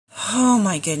Oh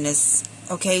my goodness.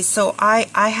 Okay, so I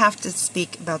have to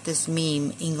speak about this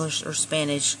meme, English or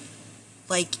Spanish.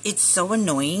 Like, it's so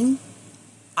annoying.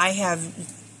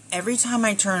 Every time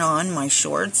I turn on my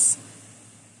shorts,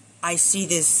 I see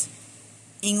this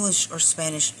English or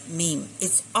Spanish meme.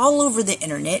 It's all over the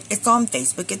internet. It's on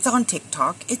Facebook. It's on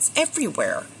TikTok. It's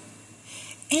everywhere.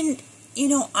 And,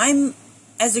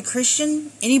 as a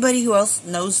Christian, anybody who else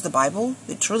knows the Bible,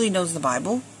 that truly knows the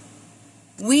Bible,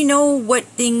 we know what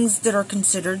things that are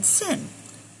considered sin.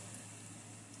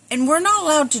 And we're not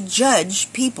allowed to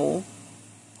judge people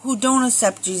who don't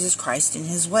accept Jesus Christ in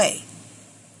His way.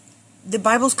 The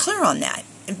Bible's clear on that.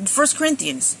 In 1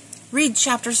 Corinthians, read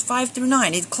chapters 5 through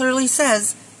 9. It clearly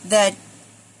says that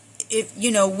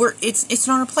it's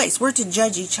not our place. We're to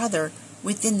judge each other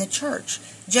within the church.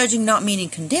 Judging not meaning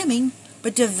condemning,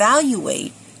 but to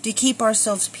evaluate, to keep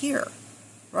ourselves pure.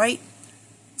 Right?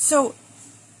 So,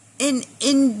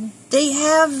 they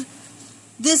have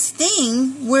this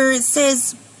thing where it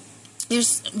says,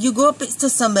 you go up to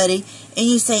somebody and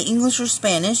you say English or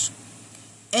Spanish,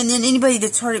 and then anybody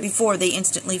that's heard it before, they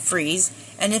instantly freeze.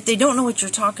 And if they don't know what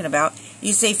you're talking about,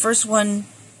 you say first one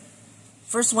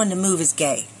to move is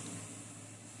gay.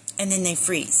 And then they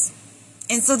freeze.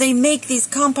 And so they make these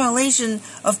compilation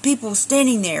of people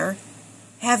standing there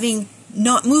having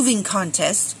not moving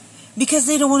contests because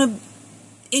they don't want to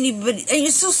anybody. And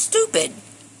it's so stupid.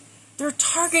 They're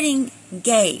targeting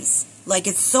gays. Like,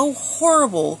 it's so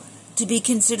horrible to be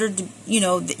considered,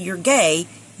 that you're gay,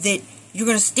 that you're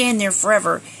going to stand there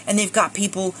forever. And they've got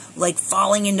people like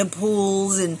falling into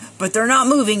pools, but they're not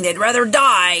moving. They'd rather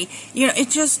die.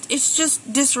 It's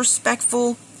just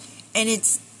disrespectful. And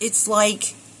it's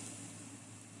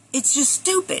just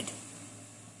stupid.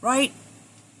 Right?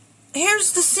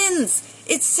 Here's the sins.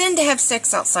 It's sin to have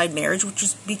sex outside marriage, which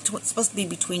is supposed to be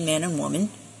between man and woman.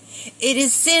 It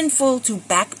is sinful to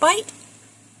backbite.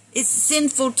 It's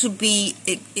sinful to be,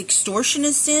 extortion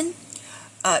is sin.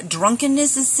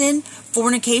 Drunkenness is sin.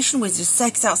 Fornication, which is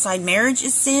sex outside marriage,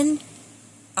 is sin.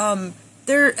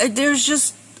 There's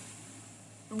just,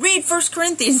 read 1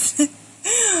 Corinthians,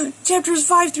 chapters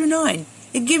 5 through 9.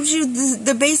 It gives you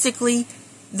basically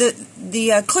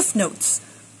the cliff notes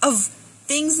of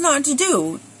things not to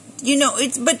do.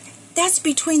 But that's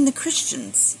between the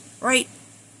Christians, right?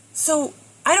 So,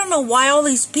 I don't know why all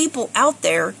these people out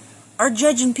there are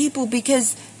judging people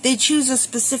because they choose a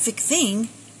specific thing.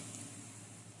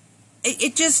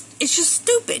 It's just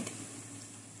stupid.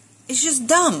 It's just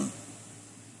dumb.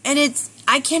 And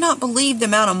I cannot believe the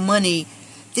amount of money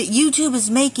that YouTube is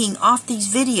making off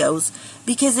these videos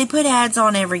because they put ads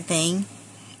on everything.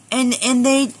 And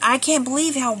I can't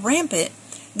believe how rampant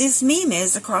this meme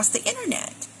is across the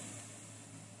internet.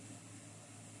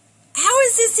 How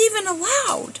is this even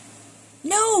allowed?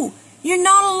 No, you're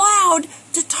not allowed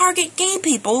to target gay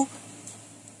people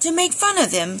to make fun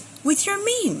of them with your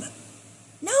meme.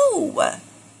 No,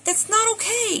 that's not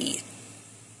okay.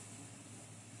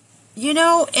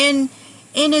 And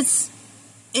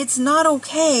it's not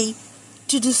okay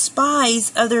to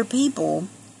despise other people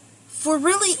for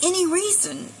really any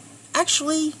reason.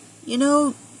 Actually,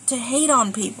 to hate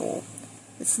on people.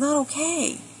 It's not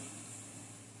okay.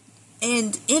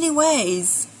 And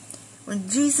anyways, when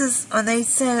they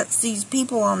set these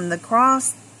people on the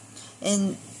cross,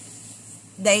 and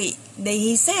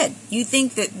he said, you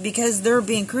think that because they're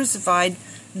being crucified,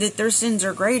 that their sins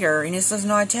are greater. And it says,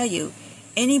 no, I tell you,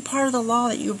 any part of the law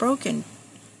that you've broken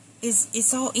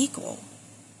it's all equal.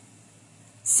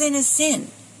 Sin is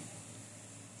sin.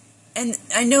 And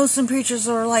I know some preachers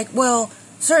are like, well,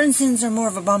 certain sins are more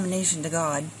of abomination to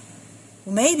God.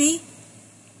 Well, maybe.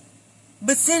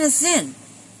 But sin is sin.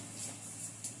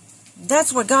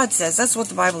 That's what God says. That's what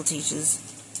the Bible teaches.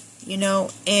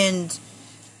 And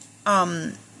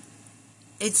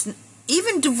it's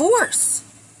even divorce.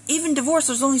 Even divorce,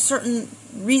 there's only certain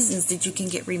reasons that you can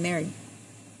get remarried.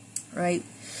 Right?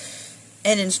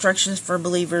 And instructions for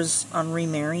believers on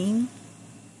remarrying.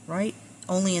 Right?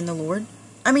 Only in the Lord.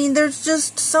 I mean, there's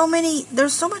just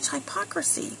there's so much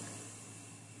hypocrisy.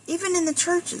 Even in the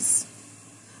churches.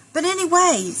 But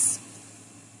anyways,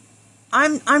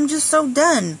 I'm just so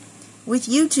done with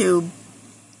YouTube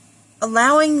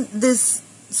allowing this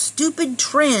stupid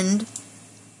trend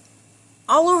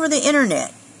all over the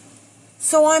internet.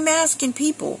 So I'm asking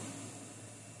people,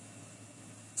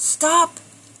 stop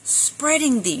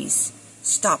spreading these.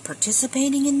 Stop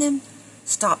participating in them.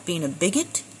 Stop being a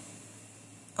bigot.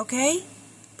 Okay?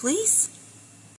 Please?